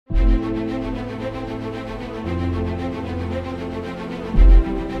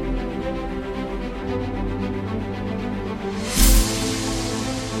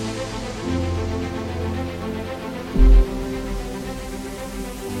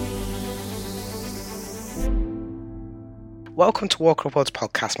Welcome to Walker of Woods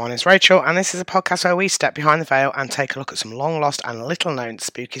podcast. My name is Rachel, and this is a podcast where we step behind the veil and take a look at some long lost and little known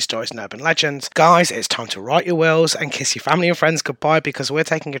spooky stories and urban legends. Guys, it's time to write your wills and kiss your family and friends goodbye because we're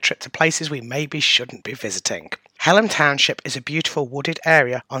taking a trip to places we maybe shouldn't be visiting. Hellam Township is a beautiful wooded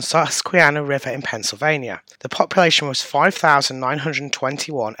area on Susquehanna River in Pennsylvania. The population was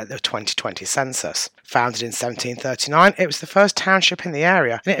 5,921 at the 2020 census. Founded in 1739, it was the first township in the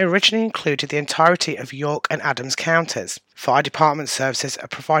area, and it originally included the entirety of York and Adams counties. Fire department services are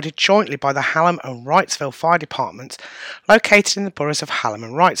provided jointly by the Hallam and Wrightsville Fire Departments, located in the boroughs of Hallam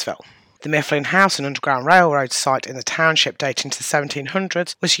and Wrightsville. The Mifflin House, an Underground Railroad site in the township dating to the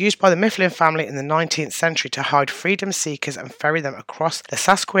 1700s, was used by the Mifflin family in the 19th century to hide freedom seekers and ferry them across the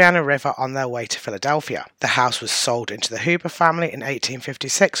Susquehanna River on their way to Philadelphia. The house was sold into the Huber family in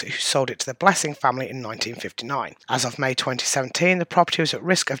 1856, who sold it to the Blessing family in 1959. As of May 2017, the property was at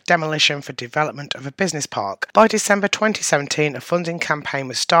risk of demolition for development of a business park. By December 2017, a funding campaign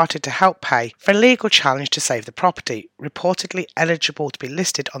was started to help pay for a legal challenge to save the property, reportedly eligible to be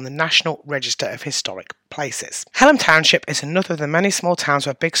listed on the National Register of Historic Places. Hellam Township is another of the many small towns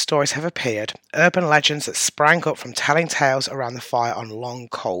where big stories have appeared, urban legends that sprang up from telling tales around the fire on long,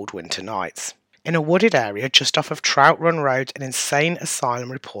 cold winter nights. In a wooded area just off of Trout Run Road, an insane asylum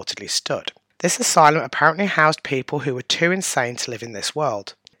reportedly stood. This asylum apparently housed people who were too insane to live in this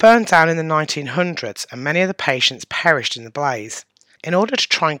world. It burned down in the 1900s, and many of the patients perished in the blaze. In order to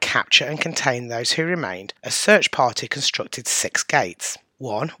try and capture and contain those who remained, a search party constructed 6 gates.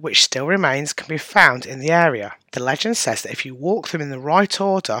 One, which still remains, can be found in the area. The legend says that if you walk them in the right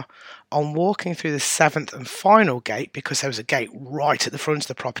order, on walking through the 7th and final gate, because there was a gate right at the front of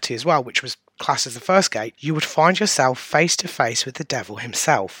the property as well, which was classed as the first gate, you would find yourself face to face with the devil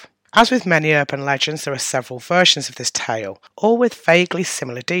himself. As with many urban legends, there are several versions of this tale, all with vaguely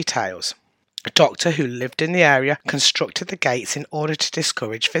similar details. A doctor who lived in the area constructed the gates in order to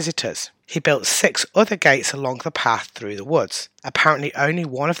discourage visitors. He built 6 other gates along the path through the woods. Apparently only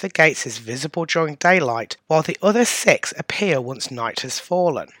one of the gates is visible during daylight, while the other 6 appear once night has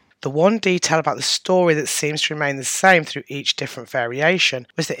fallen. The one detail about the story that seems to remain the same through each different variation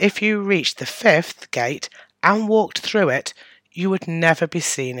was that if you reached the 5th gate and walked through it, you would never be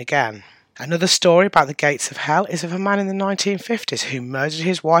seen again. Another story about the gates of hell is of a man in the 1950s who murdered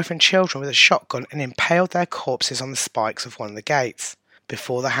his wife and children with a shotgun and impaled their corpses on the spikes of one of the gates.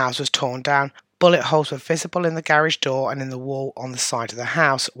 Before the house was torn down, bullet holes were visible in the garage door and in the wall on the side of the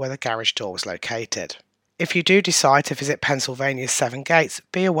house where the garage door was located. If you do decide to visit Pennsylvania's 7 gates,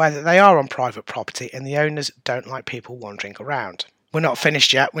 be aware that they are on private property and the owners don't like people wandering around. We're not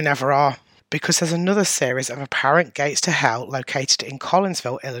finished yet, we never are, because there's another series of apparent gates to hell located in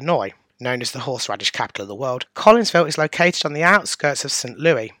Collinsville, Illinois. Known as the horseradish capital of the world, Collinsville is located on the outskirts of St.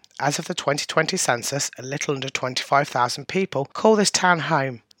 Louis. As of the 2020 census, a little under 25,000 people call this town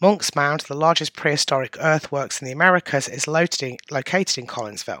home. Monk's Mound, the largest prehistoric earthworks in the Americas, is located in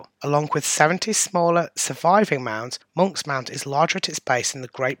Collinsville. Along with 70 smaller surviving mounds, Monk's Mound is larger at its base than the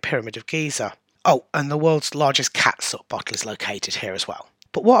Great Pyramid of Giza. Oh, and the world's largest catsup bottle is located here as well.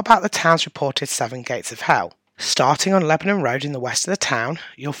 But what about the town's reported 7 gates of hell? Starting on Lebanon Road in the west of the town,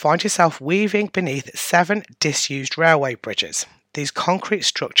 you'll find yourself weaving beneath 7 disused railway bridges. These concrete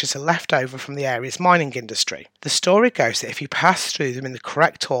structures are left over from the area's mining industry. The story goes that if you pass through them in the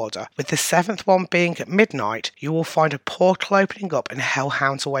correct order, with the 7th one being at midnight, you will find a portal opening up and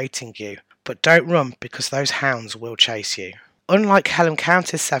hellhounds awaiting you. But don't run, because those hounds will chase you. Unlike Hellam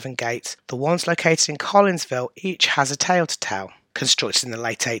County's 7 gates, the ones located in Collinsville each has a tale to tell. Constructed in the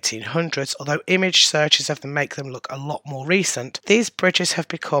late 1800s, although image searches of them make them look a lot more recent, these bridges have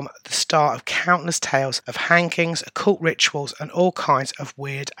become the start of countless tales of hangings, occult rituals, and all kinds of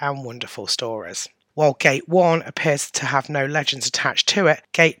weird and wonderful stories. While Gate 1 appears to have no legends attached to it,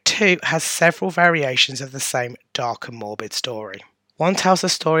 Gate 2 has several variations of the same dark and morbid story. One tells the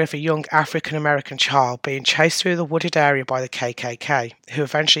story of a young African-American child being chased through the wooded area by the KKK, who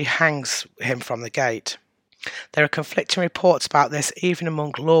eventually hangs him from the gate. There are conflicting reports about this even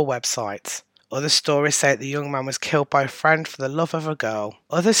among law websites. Other stories say that the young man was killed by a friend for the love of a girl.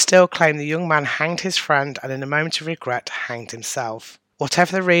 Others still claim the young man hanged his friend and in a moment of regret hanged himself.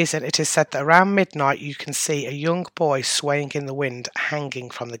 Whatever the reason, it is said that around midnight you can see a young boy swaying in the wind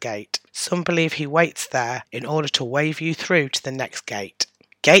hanging from the gate. Some believe he waits there in order to wave you through to the next gate.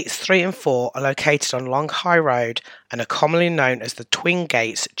 Gates 3 and 4 are located on Long High Road and are commonly known as the Twin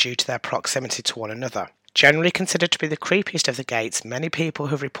Gates due to their proximity to one another. Generally considered to be the creepiest of the gates, many people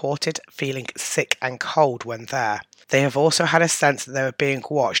have reported feeling sick and cold when there. They have also had a sense that they were being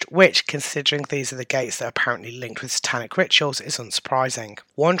watched, which, considering these are the gates that are apparently linked with satanic rituals, is unsurprising.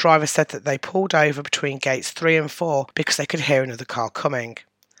 One driver said that they pulled over between gates 3 and 4 because they could hear another car coming.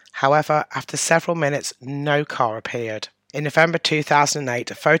 However, after several minutes, no car appeared. In November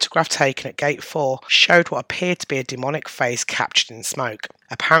 2008, a photograph taken at Gate 4 showed what appeared to be a demonic face captured in smoke.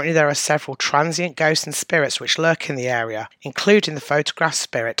 Apparently there are several transient ghosts and spirits which lurk in the area, including the photograph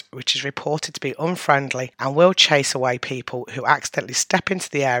spirit, which is reported to be unfriendly and will chase away people who accidentally step into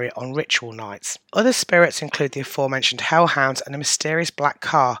the area on ritual nights. Other spirits include the aforementioned hellhounds and a mysterious black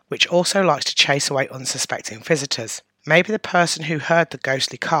car, which also likes to chase away unsuspecting visitors. Maybe the person who heard the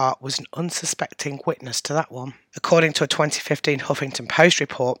ghostly car was an unsuspecting witness to that one. According to a 2015 Huffington Post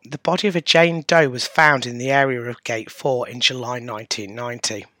report, the body of a Jane Doe was found in the area of Gate 4 in July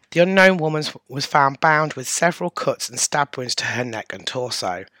 1990. The unknown woman was found bound with several cuts and stab wounds to her neck and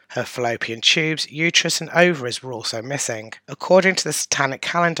torso. Her fallopian tubes, uterus and ovaries were also missing. According to the Satanic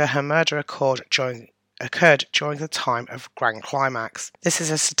Calendar, her murder occurred during the time of Grand Climax. This is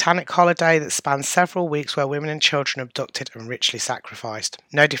a satanic holiday that spans several weeks where women and children are abducted and ritually sacrificed.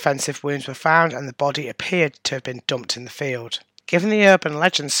 No defensive wounds were found and the body appeared to have been dumped in the field. Given the urban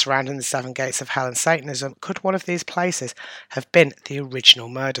legends surrounding the 7 Gates of Hell and Satanism, could one of these places have been the original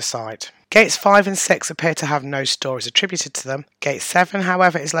murder site? Gates 5 and 6 appear to have no stories attributed to them. Gate 7,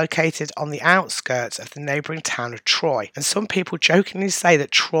 however, is located on the outskirts of the neighbouring town of Troy, and some people jokingly say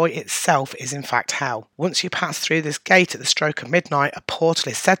that Troy itself is in fact hell. Once you pass through this gate at the stroke of midnight, a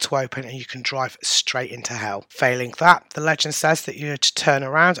portal is said to open and you can drive straight into hell. Failing that, the legend says that you are to turn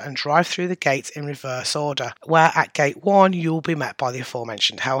around and drive through the gates in reverse order, where at Gate 1 you will be met by the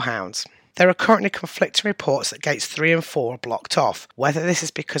aforementioned hellhounds. There are currently conflicting reports that Gates 3 and 4 are blocked off, whether this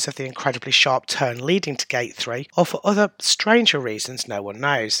is because of the incredibly sharp turn leading to Gate 3 or for other stranger reasons no one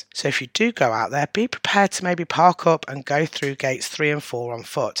knows. So if you do go out there, be prepared to maybe park up and go through Gates 3 and 4 on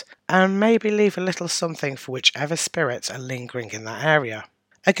foot, and maybe leave a little something for whichever spirits are lingering in that area.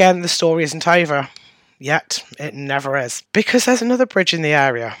 Again, the story isn't over. Yet, it never is. Because there's another bridge in the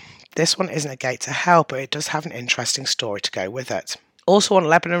area. This one isn't a gate to hell, but it does have an interesting story to go with it. Also on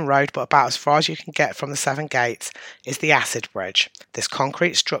Lebanon Road, but about as far as you can get from the 7 Gates, is the Acid Bridge. This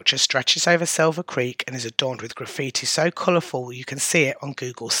concrete structure stretches over Silver Creek and is adorned with graffiti so colourful you can see it on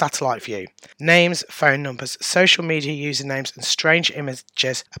Google Satellite View. Names, phone numbers, social media usernames and strange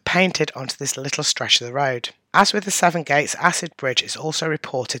images are painted onto this little stretch of the road. As with the 7 Gates, Acid Bridge is also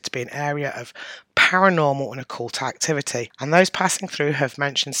reported to be an area of paranormal and occult activity, and those passing through have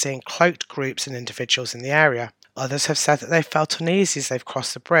mentioned seeing cloaked groups and individuals in the area. Others have said that they felt uneasy as they've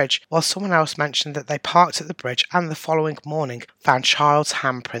crossed the bridge, while someone else mentioned that they parked at the bridge and the following morning found child's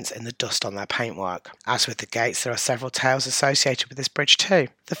handprints in the dust on their paintwork. As with the gates, there are several tales associated with this bridge too.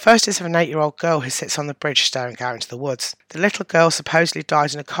 The first is of an 8-year-old girl who sits on the bridge staring out into the woods. The little girl supposedly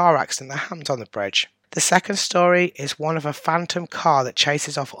died in a car accident that happened on the bridge. The second story is one of a phantom car that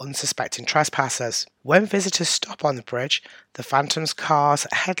chases off unsuspecting trespassers. When visitors stop on the bridge, the phantom's car's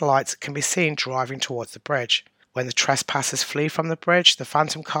headlights can be seen driving towards the bridge. When the trespassers flee from the bridge, the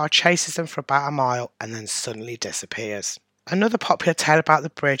phantom car chases them for about a mile and then suddenly disappears. Another popular tale about the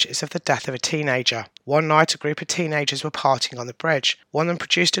bridge is of the death of a teenager. One night a group of teenagers were partying on the bridge. One of them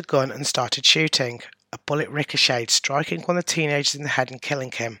produced a gun and started shooting. A bullet ricocheted, striking one of the teenagers in the head and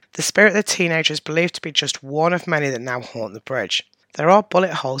killing him. The spirit of the teenager is believed to be just one of many that now haunt the bridge. There are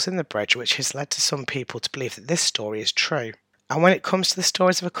bullet holes in the bridge, which has led to some people to believe that this story is true. And when it comes to the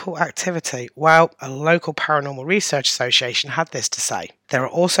stories of occult activity, well, a local paranormal research association had this to say. There are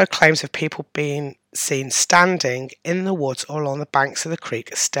also claims of people being seen standing in the woods or along the banks of the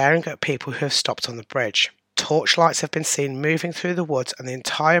creek staring at people who have stopped on the bridge. Torchlights have been seen moving through the woods and the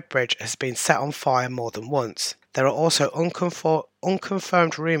entire bridge has been set on fire more than once. There are also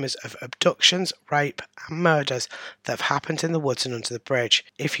unconfirmed rumours of abductions, rape and murders that have happened in the woods and under the bridge.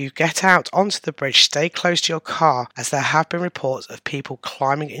 If you get out onto the bridge, stay close to your car, as there have been reports of people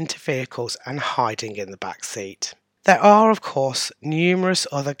climbing into vehicles and hiding in the back seat. There are, of course, numerous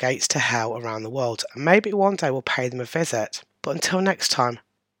other gates to hell around the world, and maybe one day we'll pay them a visit. But until next time,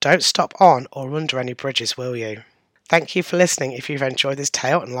 don't stop on or under any bridges, will you? Thank you for listening. If you've enjoyed this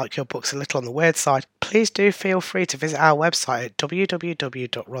tale and like your books a little on the weird side, please do feel free to visit our website at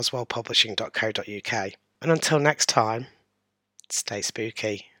www.roswellpublishing.co.uk. And until next time, stay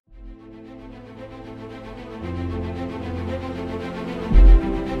spooky.